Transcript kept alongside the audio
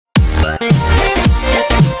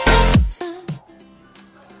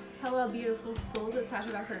Hello beautiful souls, it's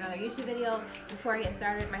Tasha back for another YouTube video. Before I get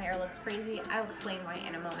started, my hair looks crazy. I'll explain why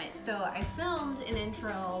in a moment. So I filmed an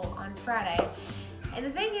intro on Friday, and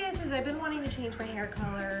the thing is I've been wanting to change my hair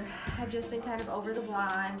color. I've just been kind of over the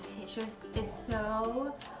blonde. It's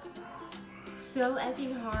so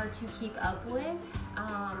effing hard to keep up with.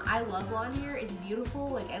 I love blonde hair. It's beautiful.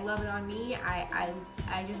 Like, I love it on me.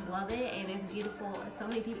 I just love it, and it's beautiful. So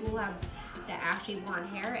many people have the ashy blonde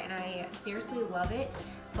hair, and I seriously love it.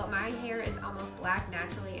 But my hair is almost black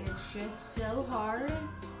naturally, and it's just so hard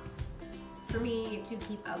for me to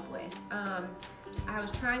keep up with. I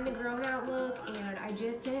was trying the grown out look, and I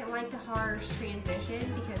just didn't like the harsh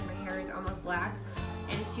transition because my hair is almost black.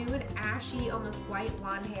 And to an ashy, almost white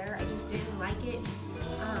blonde hair, I just didn't like it.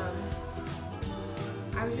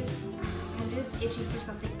 I'm just itching for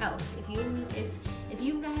something else. If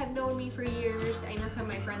you have known me for years, I know some of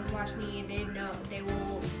my friends watch me, and they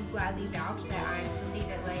will gladly vouch that I'm somebody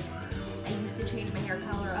that likes. I used to change my hair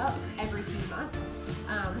color up every few months.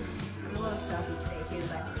 I'm a little stuffy today too,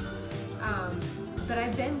 but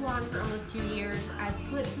I've been blonde for almost 2 years. I've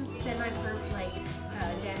put some semi-perm, like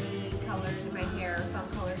demi colors in my hair, fun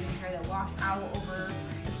colors in my hair that wash out over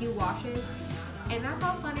a few washes, and that's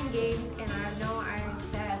all fun and games. And I know I've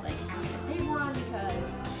said like I'm gonna stay blonde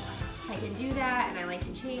because I can do that and I like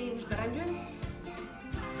to change, but I'm just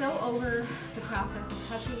so over the process of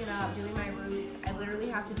touching it up, doing my roots. I literally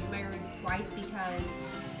have to do my roots twice because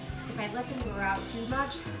if I let them grow out too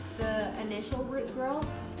much, the initial root growth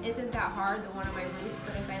isn't that hard, the one on my roots,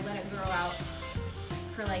 but if I let it grow out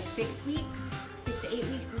for like 6 to 8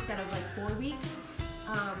 weeks instead of like 4 weeks,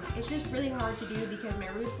 it's just really hard to do because my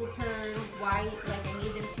roots will turn white like I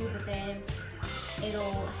need them to, but then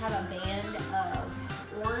it'll have a band of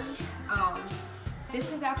orange.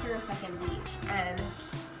 This is after a second bleach, and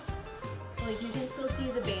like you can still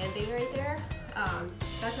see the banding right there.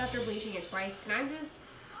 That's after bleaching it twice, and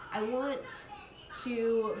I want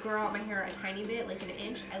to grow out my hair a tiny bit, like 1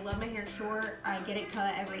 inch. I love my hair short. I get it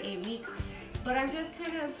cut every 8 weeks, but I'm just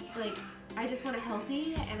kind of like, I just want it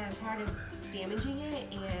healthy, and I'm tired of damaging it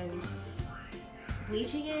and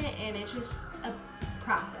bleaching it, and it's just a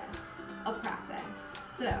process.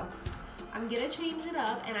 So I'm gonna change it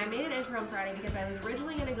up, and I made an intro on Friday because I was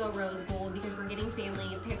originally gonna go rose gold because we're getting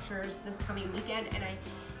family pictures this coming weekend, and I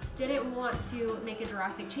didn't want to make a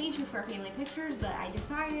drastic change before family pictures, but I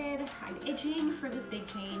decided I'm itching for this big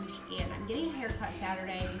change, and I'm getting a haircut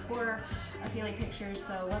Saturday before our family pictures.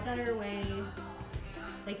 So what better way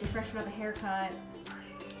like to freshen up a haircut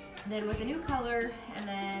than with a new color and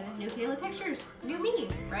then new family pictures, new me,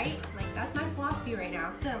 right? Like, that's my philosophy right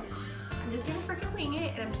now. So I'm just gonna freaking wing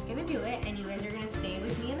it, and I'm just gonna do it, and you guys are gonna stay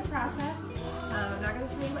with me in the process. I'm not gonna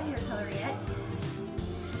tell you what hair color yet.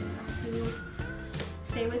 You have to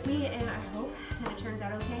stay with me, and I hope that it turns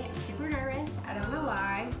out okay. I'm super nervous. I don't know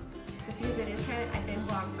why, just because it is kind of, I've been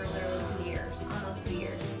blonde for literally 2 years, almost 2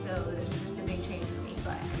 years. So this is just a big change for me,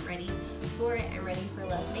 but I'm ready for it. I'm ready for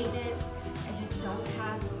less maintenance. I just don't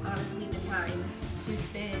have, honestly, the time to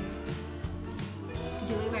spend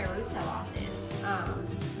doing my roots so often.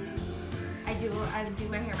 I do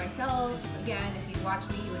my hair myself. Again, if you watch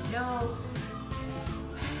me, you would know.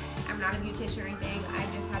 I'm not a beautician or anything. I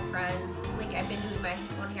just have friends. Like, I've been doing my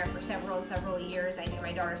own hair for several years. I do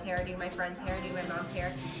my daughter's hair, I do my friend's hair, I do my mom's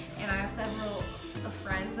hair, and I have several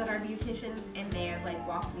friends that are beauticians, and they have like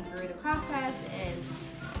walked me through the process and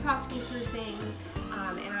talked me through things.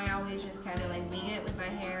 And I always just kind of like wing it with my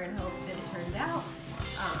hair in hopes that it turns out.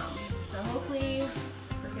 So hopefully,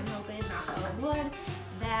 freaking hoping, knock on wood,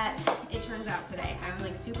 that it turns out today. I'm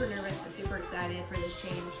like super nervous but super excited for this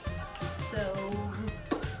change. So,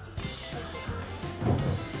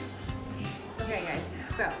 okay guys,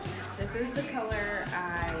 so this is the color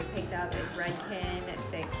I picked up. It's Redken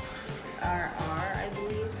 6RR, I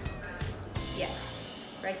believe. Yes,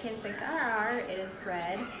 Redken 6RR. It is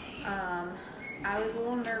red. I was a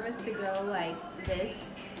little nervous to go like this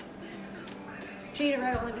shade of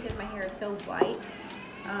red only because my hair is so white.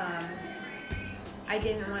 I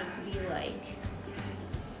didn't want it to be like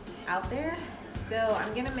out there, so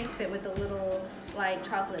I'm gonna mix it with a little like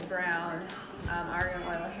chocolate brown argan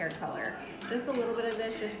oil hair color. Just a little bit of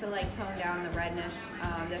this, just to like tone down the redness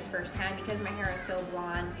this first time, because my hair is so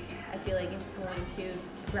blonde. I feel like it's going to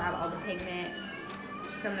grab all the pigment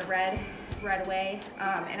from the red away,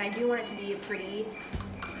 and I do want it to be a pretty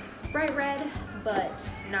bright red, but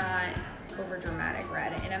not over dramatic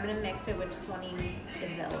red. And I'm gonna mix it with 20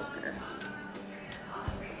 developer.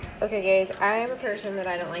 Okay guys, I am a person that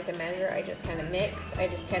I don't like to measure. I just kind of mix. I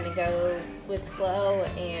just kind of go with flow,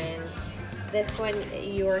 and this one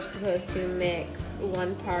you're supposed to mix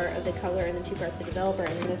one part of the color and then 2 parts of developer,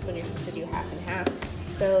 and then this one you're supposed to do half and half.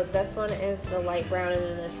 So this one is the light brown and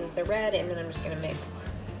then this is the red, and then I'm just gonna mix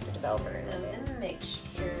the developer in the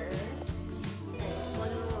mixture. It's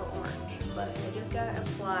looking a little orange, but I just got it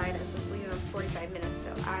applied. I was supposed to leave it on 45 minutes,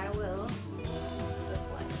 so I will. This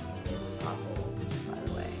light is awful, by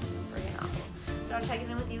the way. Freaking awful. But I'll check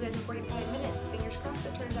in with you guys in 45 minutes. Fingers crossed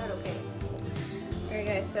it turns out okay. Alright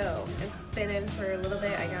guys, so it's been in for a little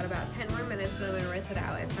bit. I got about 10 more minutes and then I'm gonna rinse it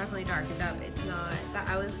out. It's definitely darkened up. It's not that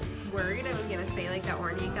I was worried it was gonna stay like that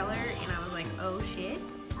orangey color, and I was like, oh shit.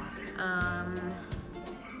 And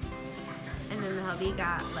then the hubby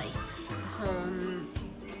got like home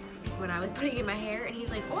when I was putting in my hair and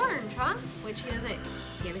he's like, orange, huh? Which he doesn't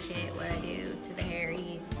give a shit what I do to the hair.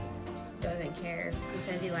 He doesn't care. He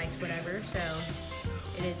says he likes whatever, so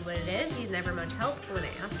it is what it is. He's never much helped when I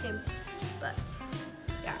ask him, but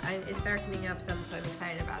yeah, it's darkening up some, so I'm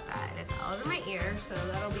excited about that. And it's all over my ear, so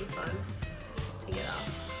that'll be fun to get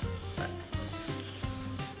off. But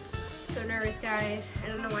so nervous, guys. I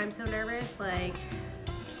don't know why I'm so nervous. Like,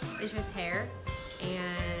 it's just hair,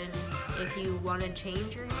 and if you want to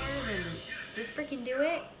change your hair, then just freaking do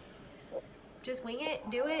it. Just wing it,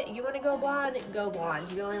 do it. You want to go blonde, go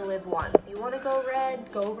blonde. You only live once. You want to go red,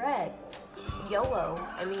 go red. YOLO.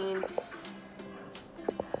 I mean,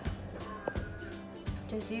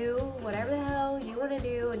 just do whatever the hell you want to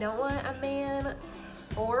do. Don't let a man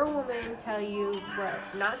or a woman tell you what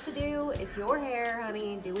not to do. It's your hair,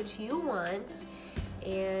 honey. Do what you want.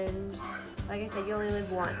 And like I said, you only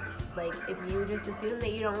live once. Like, if you just assume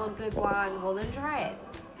that you don't look good blonde, well then try it.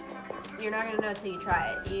 You're not gonna know until you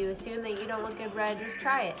try it. You assume that you don't look good red, just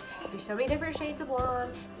try it. There's so many different shades of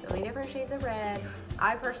blonde, so many different shades of red.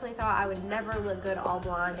 I personally thought I would never look good all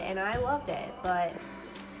blonde, and I loved it, but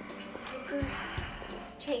time for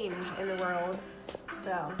change in the world.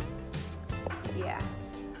 So, yeah.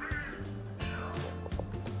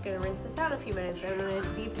 Gonna rinse this out in a few minutes. I'm gonna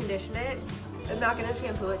deep condition it. I'm not gonna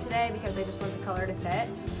shampoo it today because I just want the color to set.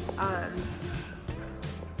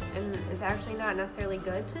 And it's actually not necessarily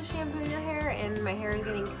good to shampoo your hair, and my hair is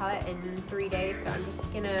getting cut in 3 days, so I'm just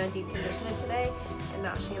gonna deep condition it today and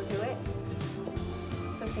not shampoo it.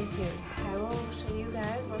 So stay tuned. I will show you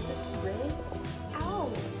guys once it's rinsed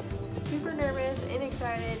out. Super nervous and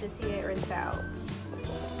excited to see it rinse out.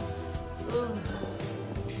 Ugh.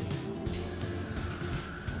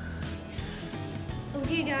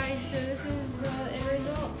 Okay guys, so this is the end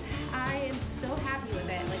result. I am so happy with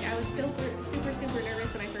it. Like, I was super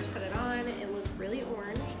nervous when I first put it on. It looked really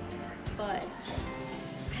orange, but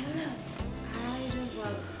I don't know. I just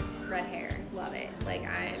love red hair. Love it. Like,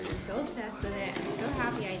 I'm so obsessed with it. I'm so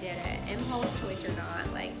happy I did it. Impulse choice or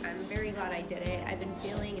not, like, I'm very glad I did it. I've been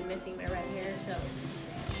feeling and missing my red hair, so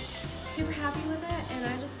super happy with it. And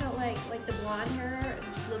I just felt like the blonde hair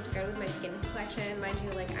looked good with my skin complexion. Mind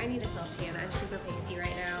you, like, I need a self-tan. I'm super pasty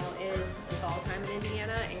right now. It is fall time in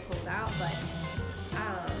Indiana and cold out, but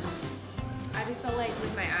I just felt like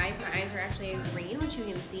with my eyes are actually green, which you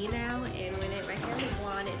can see now, and when my hair was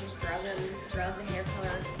blonde, it just drug the hair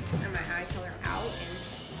color or my eye color out, and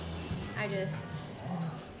I just,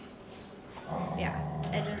 yeah,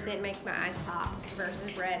 it just didn't make my eyes pop.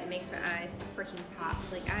 Versus red, it makes my eyes freaking pop.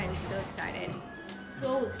 Like, I am so excited.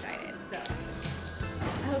 So excited. So I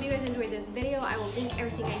hope you guys enjoyed this video. I will link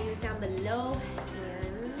everything I use down below,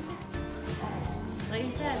 and like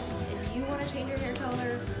I said, if you want to change your hair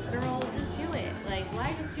color, girl, just do it. Like,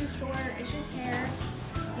 life is too short. It's just hair.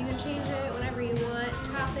 You can change it whenever you want.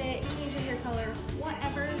 Chop it, change your hair color,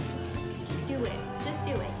 whatever. Just do it. Just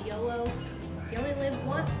do it. YOLO. You only live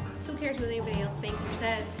once. Who cares what anybody else thinks or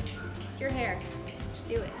says? It's your hair. Just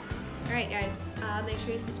do it. Alright guys, make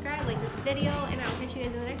sure you subscribe, like this video, and I'll catch you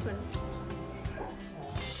guys in the next one.